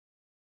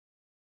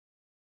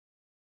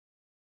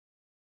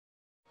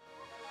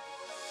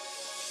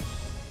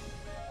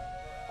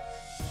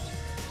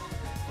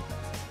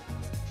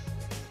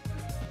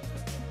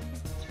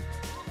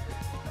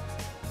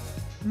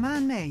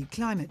Man-made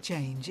climate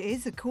change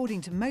is,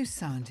 according to most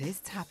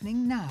scientists,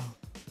 happening now.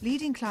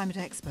 Leading climate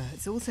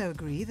experts also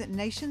agree that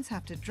nations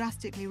have to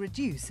drastically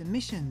reduce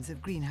emissions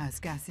of greenhouse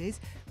gases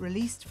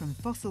released from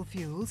fossil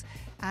fuels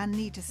and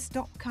need to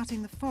stop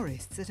cutting the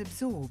forests that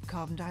absorb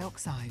carbon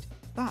dioxide.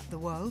 But the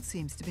world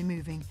seems to be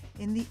moving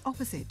in the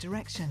opposite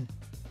direction.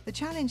 The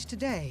challenge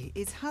today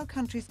is how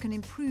countries can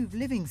improve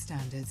living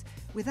standards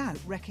without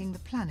wrecking the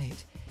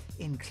planet.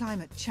 In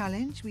Climate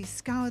Challenge, we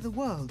scour the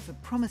world for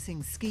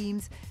promising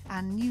schemes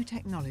and new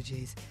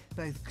technologies,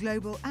 both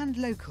global and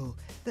local,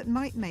 that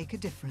might make a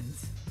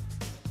difference.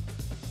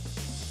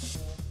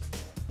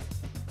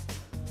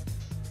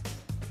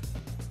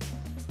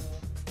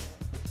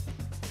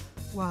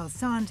 While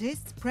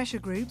scientists, pressure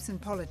groups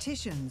and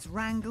politicians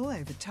wrangle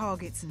over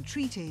targets and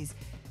treaties,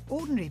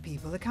 ordinary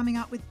people are coming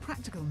up with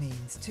practical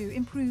means to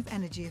improve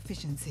energy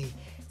efficiency,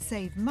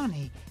 save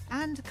money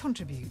and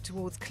contribute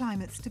towards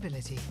climate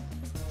stability.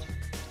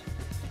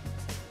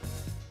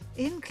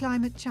 In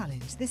Climate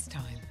Challenge this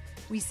time,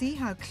 we see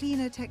how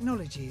cleaner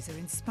technologies are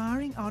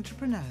inspiring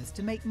entrepreneurs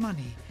to make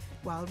money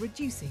while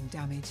reducing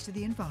damage to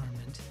the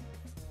environment.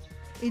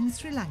 In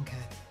Sri Lanka,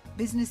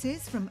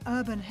 businesses from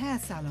urban hair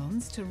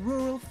salons to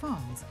rural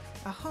farms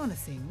are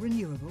harnessing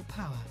renewable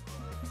power.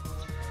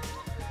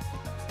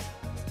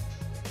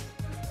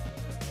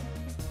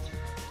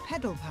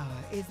 Pedal power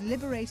is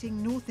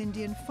liberating North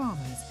Indian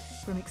farmers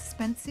from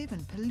expensive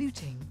and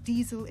polluting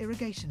diesel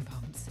irrigation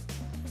pumps.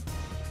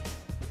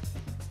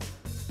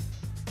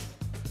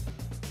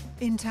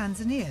 In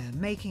Tanzania,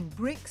 making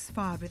bricks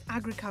fired with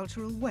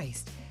agricultural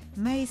waste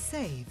may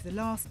save the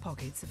last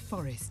pockets of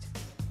forest.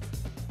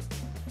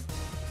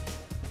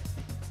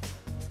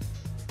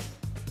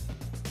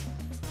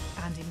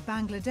 And in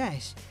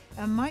Bangladesh,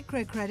 a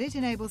microcredit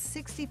enables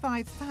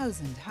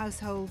 65,000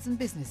 households and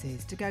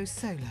businesses to go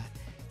solar,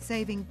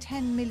 saving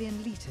 10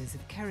 million litres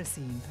of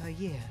kerosene per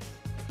year.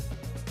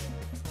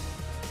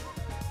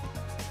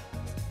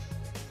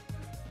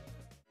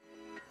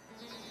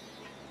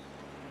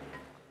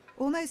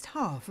 Almost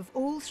half of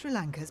all Sri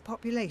Lanka's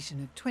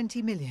population of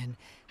 20 million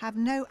have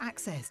no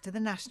access to the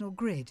national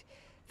grid.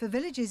 For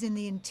villages in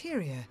the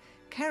interior,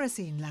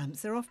 kerosene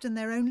lamps are often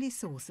their only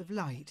source of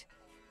light.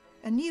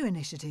 A new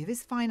initiative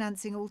is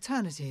financing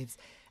alternatives,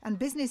 and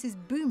business is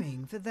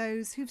booming for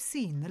those who've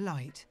seen the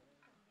light.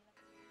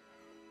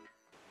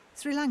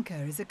 Sri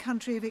Lanka is a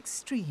country of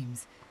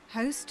extremes,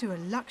 host to a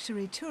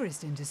luxury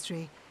tourist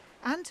industry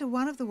and to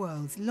one of the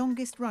world's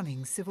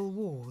longest-running civil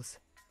wars.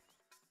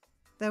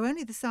 Though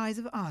only the size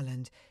of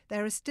Ireland,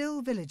 there are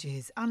still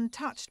villages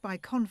untouched by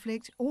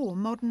conflict or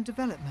modern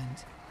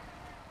development.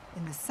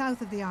 In the south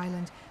of the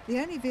island, the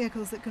only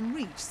vehicles that can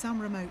reach some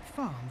remote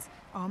farms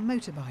are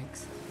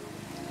motorbikes.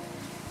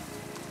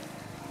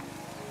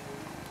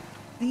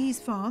 These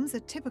farms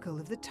are typical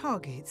of the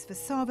targets for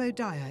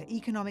Savodaya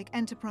Economic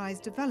Enterprise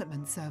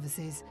Development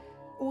Services,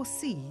 or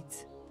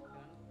SEEDS.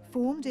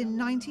 Formed in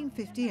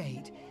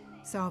 1958,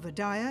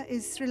 Savodaya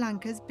is Sri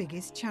Lanka's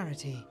biggest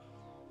charity.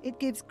 It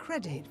gives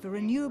credit for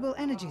renewable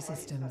energy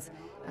systems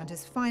and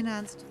has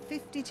financed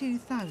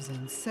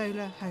 52,000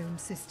 solar home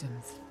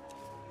systems.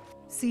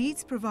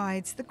 SEEDS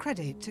provides the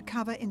credit to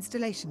cover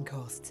installation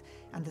costs,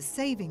 and the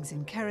savings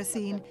in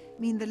kerosene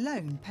mean the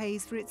loan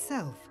pays for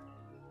itself,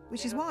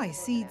 which is why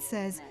SEEDS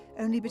says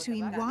only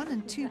between 1%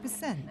 and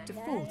 2%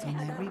 default on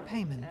their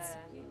repayments.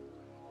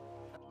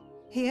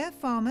 Here,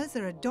 farmers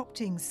are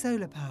adopting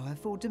solar power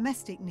for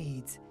domestic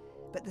needs,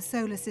 but the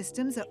solar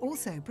systems are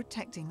also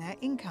protecting their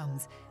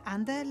incomes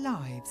and their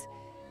lives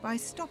by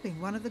stopping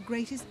one of the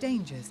greatest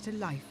dangers to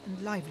life and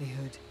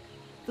livelihood,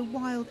 the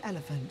wild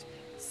elephant,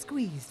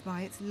 squeezed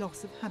by its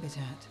loss of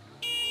habitat.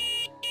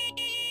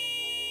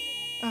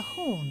 A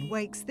horn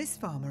wakes this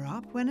farmer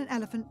up when an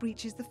elephant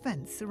breaches the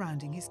fence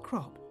surrounding his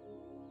crop.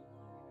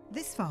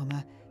 This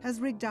farmer has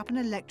rigged up an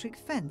electric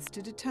fence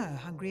to deter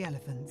hungry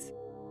elephants.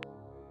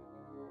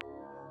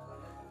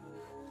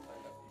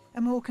 A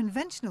more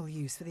conventional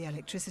use for the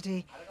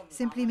electricity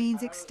simply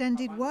means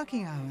extended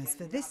working hours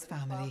for this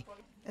family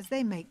as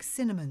they make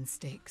cinnamon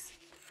sticks.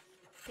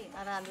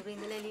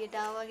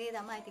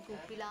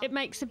 It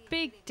makes a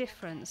big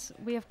difference.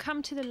 We have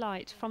come to the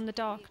light from the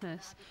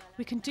darkness.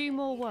 We can do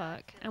more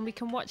work and we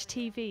can watch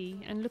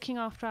TV, and looking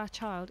after our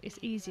child is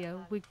easier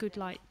with good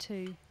light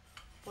too.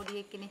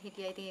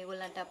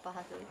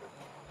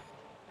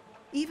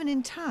 Even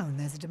in town,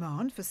 there's a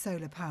demand for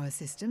solar power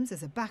systems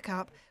as a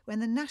backup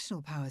when the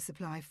national power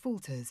supply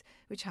falters,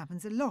 which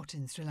happens a lot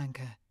in Sri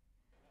Lanka.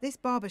 This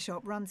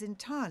barbershop runs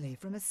entirely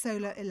from a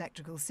solar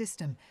electrical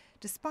system,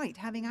 despite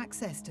having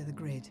access to the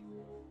grid.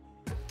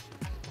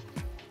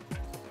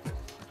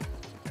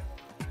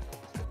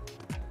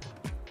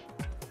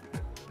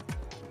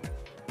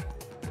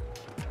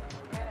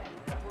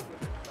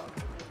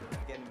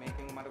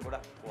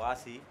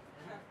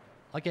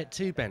 I get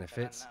two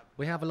benefits.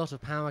 We have a lot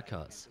of power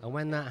cuts, and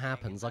when that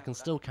happens I can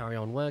still carry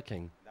on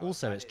working.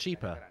 Also, it's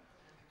cheaper.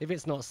 If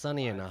it's not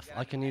sunny enough,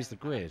 I can use the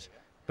grid.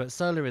 But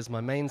solar is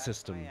my main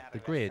system. The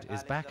grid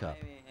is backup.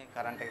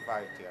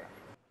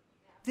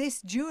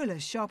 This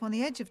jeweller's shop on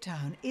the edge of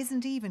town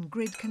isn't even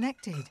grid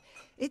connected.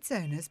 Its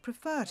owners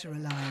prefer to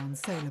rely on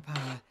solar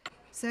power.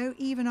 So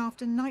even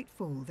after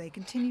nightfall, they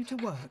continue to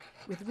work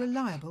with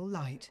reliable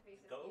light.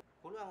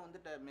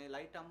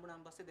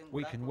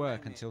 We can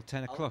work until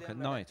 10 o'clock at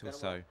night or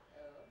so.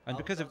 And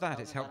because of that,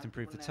 it's helped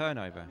improve the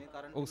turnover.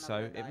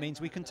 Also, it means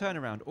we can turn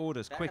around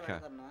orders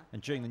quicker.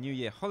 And during the New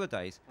Year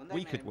holidays,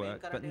 we could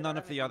work, but none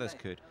of the others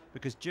could,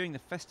 because during the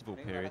festival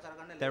period,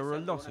 there were a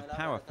lot of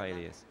power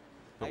failures.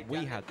 But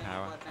we had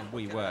power and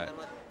we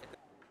worked.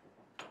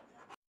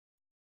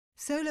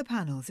 Solar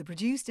panels are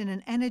produced in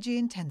an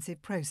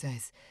energy-intensive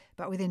process,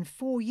 but within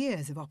 4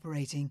 years of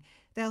operating,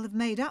 they'll have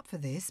made up for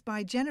this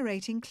by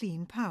generating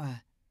clean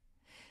power.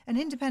 An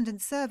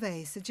independent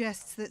survey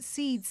suggests that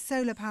Seed's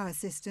solar power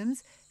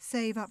systems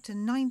save up to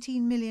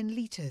 19 million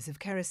litres of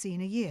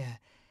kerosene a year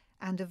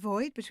and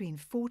avoid between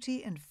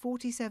 40 and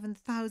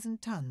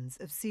 47,000 tonnes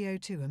of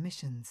CO2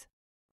 emissions.